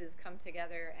agencies come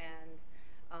together and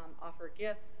offer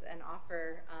gifts and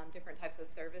offer different types of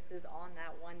services on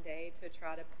that one day to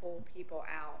try to pull people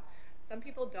out. Some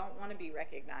people don't want to be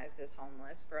recognized as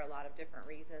homeless for a lot of different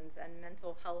reasons, and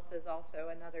mental health is also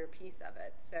another piece of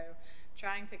it. So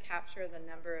trying to capture the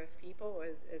number of people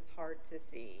is hard to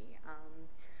see.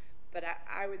 But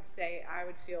I would say I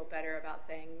would feel better about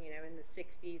saying, you know, in the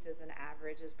 60s as an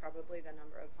average is probably the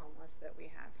number of homeless that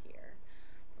we have here.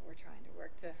 But we're trying to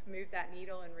work to move that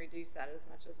needle and reduce that as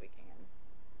much as we can.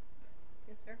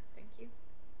 Yes, sir. Thank you.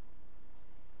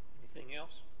 Anything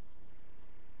else?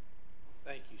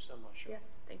 Thank you so much, Cheryl.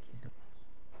 Yes, thank you so much.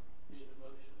 Need a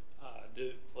motion?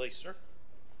 Do please, sir.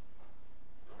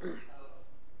 I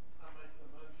make the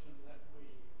motion that we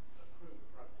approve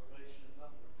proclamation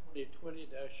number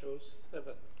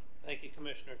 2020-07. Thank you,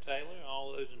 Commissioner Taylor.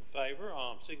 All those in favor,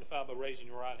 signify by raising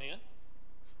your right hand.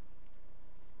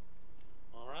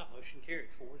 All right, motion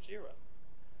carried 4-0.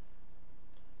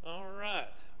 All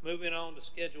right, moving on to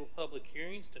scheduled public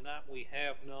hearings. Tonight we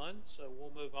have none, so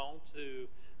we'll move on to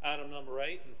Item number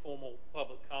 8, informal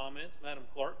public comments. Madam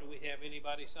Clerk, do we have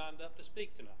anybody signed up to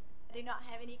speak tonight? I do not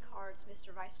have any cards,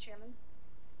 Mr. Vice Chairman.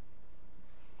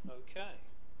 Okay.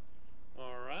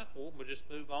 All right. Well, we'll just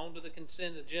move on to the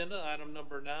consent agenda. Item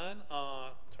number 9.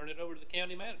 Turn it over to the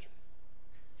county manager.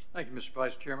 Thank you, Mr.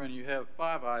 Vice Chairman. You have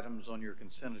 5 items on your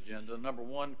consent agenda. Number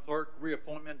 1, clerk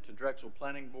reappointment to Drexel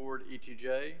Planning Board,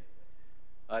 ETJ.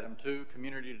 Item 2,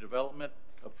 community development,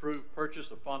 approved purchase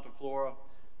of Fontaflora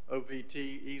OVT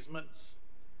easements.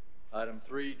 Item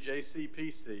 3,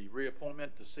 JCPC,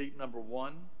 reappointment to seat number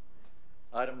 1.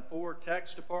 Item 4,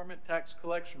 Tax Department Tax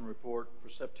Collection Report for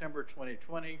September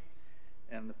 2020.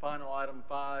 And the final item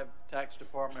 5, Tax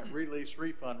Department Release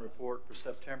Refund Report for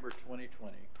September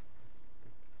 2020.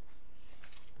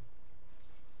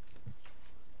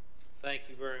 Thank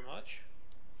you very much.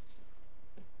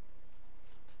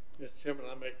 Mr. Chairman,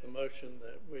 I make the motion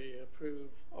that we approve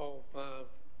all 5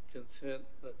 consent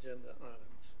agenda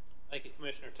items. Thank you,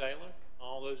 Commissioner Taylor.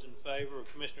 All those in favor of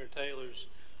Commissioner Taylor's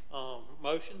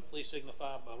motion, please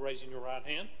signify by raising your right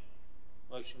hand.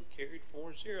 Motion carried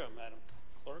 4-0, Madam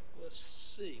Clerk. Let's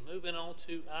see. Moving on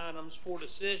to items for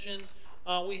decision.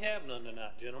 We have none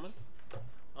tonight, gentlemen.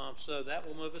 So that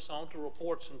will move us on to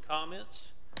reports and comments.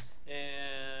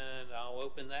 And I'll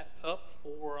open that up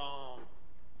for our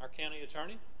county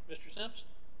attorney, Mr. Simpson.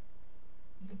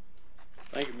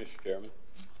 Thank you, Mr. Chairman.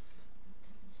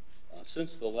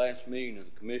 Since the last meeting of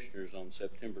the Commissioners on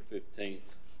September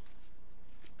 15th,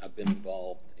 I've been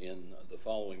involved in the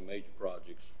following major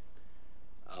projects.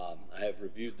 I have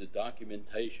reviewed the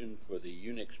documentation for the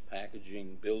Unix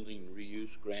Packaging Building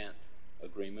Reuse Grant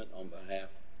Agreement on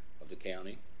behalf of the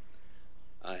county.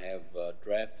 I have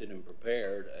drafted and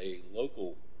prepared a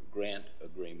local grant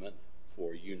agreement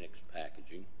for Unix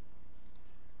Packaging.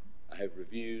 I have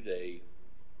reviewed a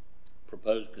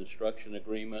proposed construction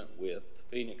agreement with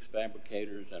Phoenix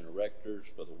Fabricators and Erectors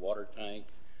for the water tank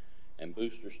and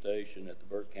booster station at the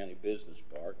Burke County Business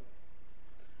Park.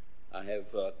 I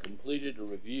have completed a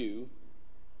review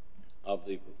of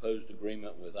the proposed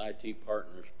agreement with IT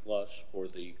Partners Plus for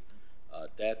the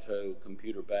DATO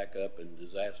computer backup and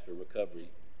disaster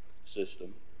recovery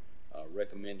system,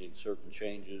 recommending certain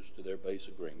changes to their base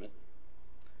agreement.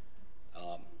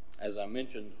 As I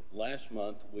mentioned last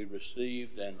month, we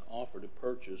received an offer to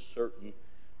purchase certain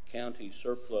county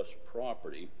surplus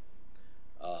property.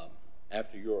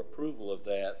 After your approval of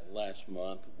that last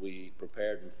month, we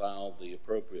prepared and filed the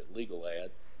appropriate legal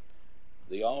ad.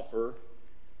 The offer,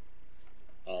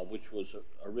 which was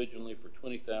originally for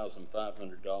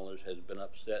 $20,500, has been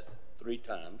upset 3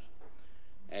 times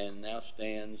and now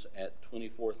stands at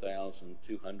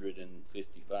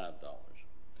 $24,255.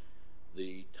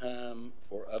 The time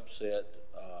for upset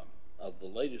of the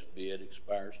latest bid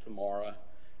expires tomorrow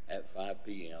at 5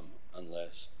 p.m.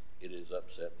 unless it is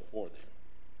upset before then.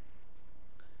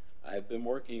 I have been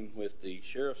working with the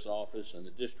Sheriff's Office and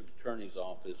the District Attorney's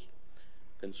Office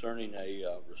concerning a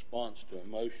response to a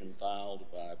motion filed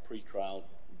by a pretrial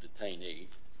detainee.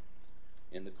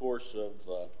 In the course of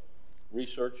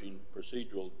researching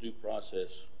procedural due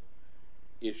process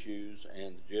issues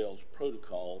and the jail's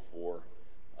protocol for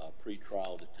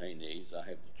pretrial detainees, I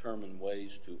have determined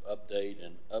ways to update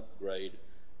and upgrade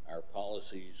our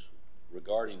policies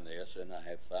regarding this, and I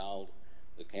have filed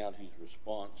the county's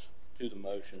response to the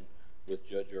motion with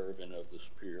Judge Irvin of the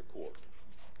Superior Court.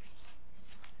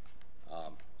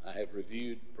 I have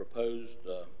reviewed proposed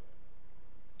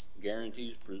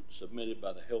guarantees submitted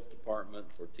by the Health Department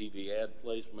for TV ad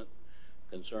placement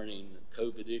concerning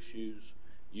COVID issues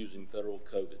using federal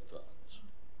COVID funds.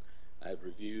 I have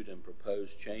reviewed and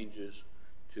proposed changes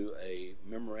to a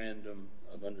memorandum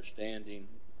of understanding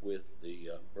with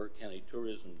the Burke County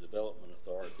Tourism Development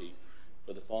Authority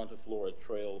for the Fontaflora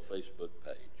Trail Facebook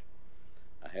page.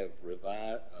 I have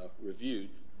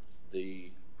reviewed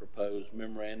the proposed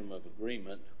memorandum of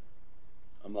agreement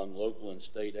among local and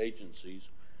state agencies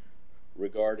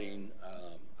regarding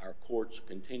our court's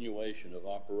continuation of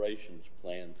operations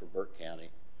plan for Burke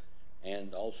County,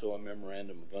 and also a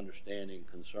memorandum of understanding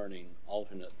concerning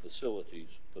alternate facilities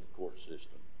for the court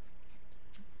system.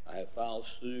 I have filed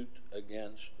suit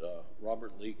against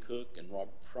Robert Lee Cook and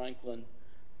Robert Franklin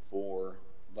for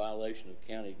violation of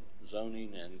county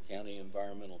zoning and county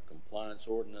environmental compliance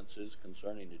ordinances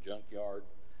concerning the junkyard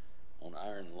on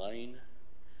Iron Lane.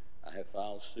 I have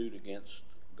filed suit against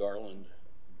Garland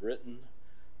Britton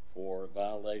for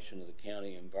violation of the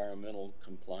county environmental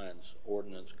compliance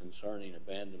ordinance concerning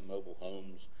abandoned mobile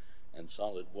homes and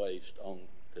solid waste on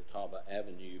Catawba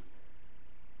Avenue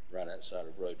right outside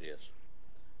of Rodez.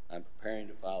 I'm preparing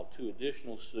to file 2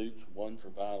 additional suits, one for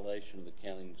violation of the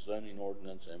county's zoning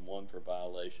ordinance and one for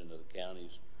violation of the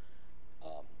county's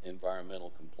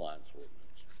environmental compliance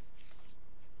ordinance.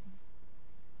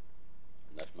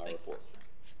 And that's my report.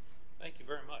 Thank you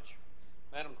very much.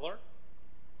 Madam Clerk?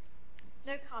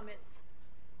 No comments.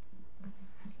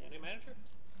 County Manager?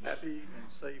 Happy and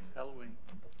safe Halloween.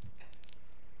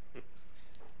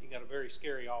 You got a very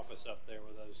scary office up there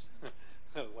with those,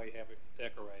 the way you have it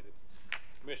decorated.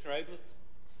 Commissioner Ablett?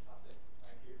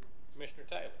 Thank you. Commissioner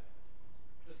Taylor?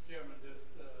 Mr. Chairman, just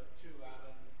two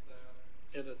items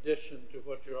in addition to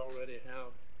what you already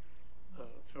have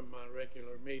from my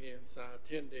regular meetings. I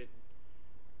attended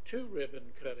 2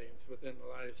 ribbon cuttings within the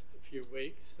last few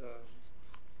weeks.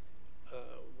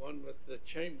 One with the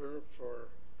Chamber for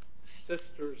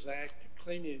Sisters Act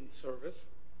cleaning service,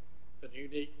 a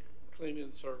unique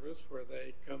cleaning service where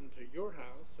they come to your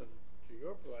house and to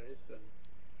your place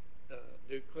and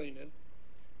do cleaning.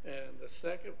 And the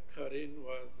second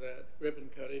ribbon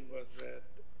cutting was at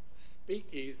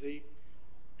Speakeasy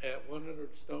at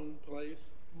 100 Stone Place,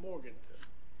 Morganton.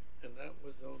 And that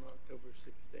was on October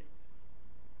 16th.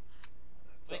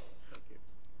 That's all. Thank you.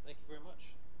 Thank you very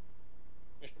much.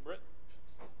 Commissioner Britt?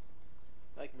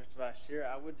 Thank you, Mr. Vice Chair.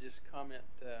 I would just comment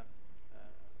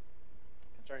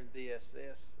concerning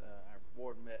DSS. Our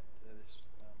board met this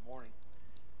morning.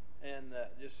 And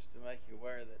just to make you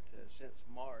aware that since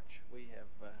March, we have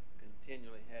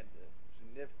continually had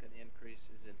significant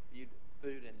increases in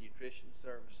food and nutrition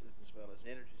services as well as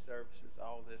energy services.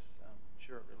 All this, I'm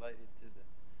sure, related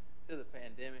to the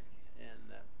pandemic.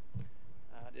 And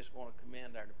I just want to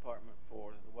commend our department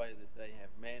for the way that they have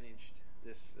managed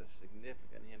this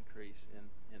significant increase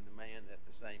in demand at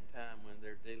the same time when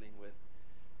they're dealing with,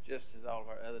 just as all of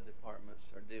our other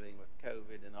departments are dealing with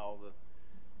COVID and all the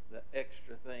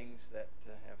extra things that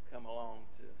have come along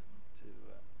to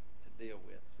deal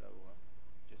with. So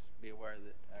just be aware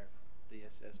that our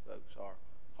DSS folks are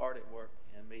hard at work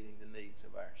and meeting the needs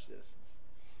of our citizens.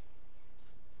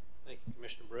 Thank you,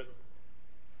 Commissioner Britton.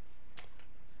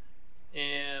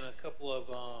 And a couple of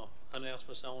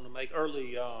announcements I want to make.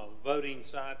 Early voting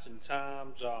sites and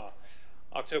times,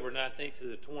 October 19th to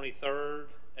the 23rd,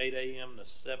 8 a.m. to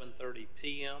 7:30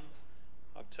 p.m.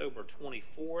 October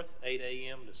 24th, 8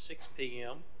 a.m. to 6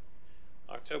 p.m.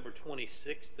 October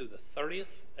 26th through the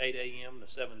 30th, 8 a.m. to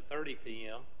 7:30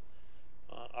 p.m.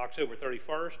 October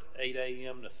 31st, 8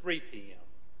 a.m. to 3 p.m.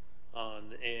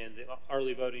 And the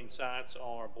early voting sites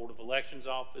are Board of Elections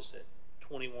Office at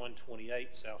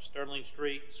 2128 South Sterling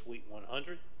Street, Suite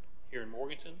 100 here in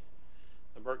Morganton.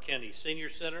 The Burke County Senior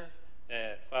Center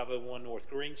at 501 North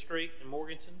Green Street in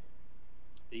Morganton.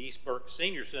 The East Burke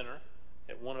Senior Center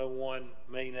at 101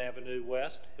 Main Avenue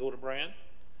West, Hildebrand.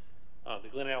 The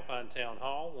Glen Alpine Town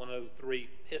Hall, 103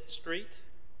 Pitt Street.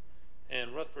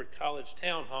 And Rutherford College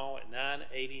Town Hall at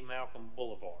 980 Malcolm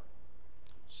Boulevard.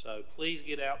 So please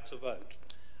get out to vote.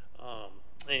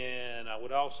 And I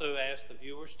would also ask the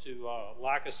viewers to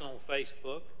like us on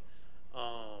Facebook.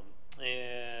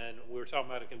 And we were talking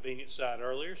about a convenience site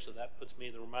earlier, so that puts me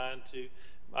in the remind to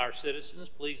our citizens,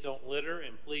 please don't litter,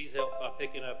 and please help by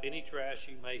picking up any trash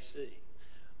you may see.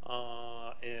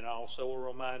 And also will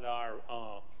remind our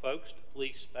folks to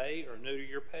please spay or neuter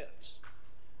your pets.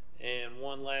 And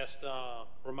one last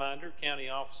reminder, county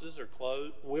offices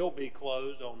will be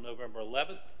closed on November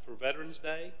 11th for Veterans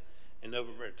Day and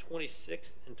November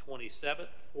 26th and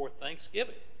 27th for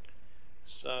Thanksgiving.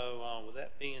 So with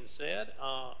that being said,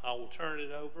 I will turn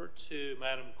it over to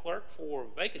Madam Clerk for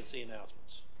vacancy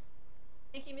announcements.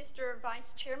 Thank you, Mr.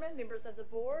 Vice Chairman, members of the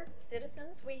board,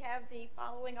 citizens. We have the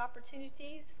following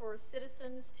opportunities for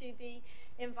citizens to be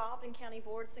involved in county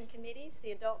boards and committees: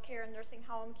 the Adult Care and Nursing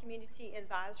Home Community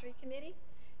Advisory Committee,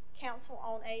 Council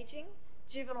on Aging,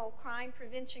 Juvenile Crime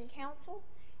Prevention Council,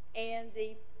 and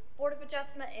the Board of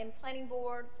Adjustment and Planning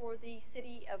Board for the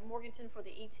City of Morganton for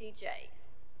the ETJs.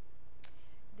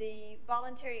 The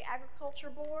Voluntary Agriculture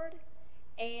Board,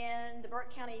 and the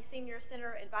Burke County Senior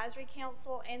Center Advisory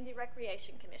Council, and the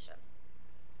Recreation Commission.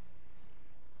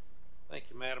 Thank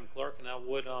you, Madam Clerk, and I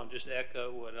would just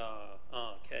echo what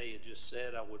Kay had just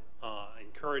said. I would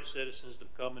encourage citizens to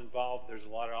become involved. There's a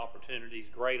lot of opportunities,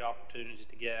 great opportunities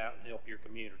to get out and help your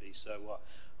community. So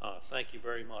thank you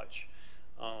very much.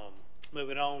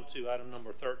 Moving on to item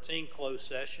number 13, closed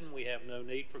session. We have no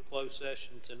need for closed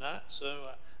session tonight. So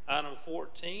item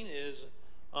 14 is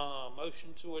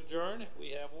motion to adjourn, if we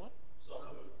have one.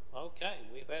 Okay,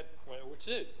 we've had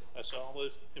two. That's all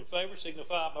those in favor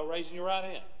signify by raising your right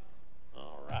hand.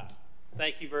 All right.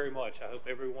 Thank you very much. I hope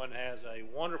everyone has a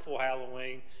wonderful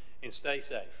Halloween and stay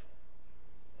safe.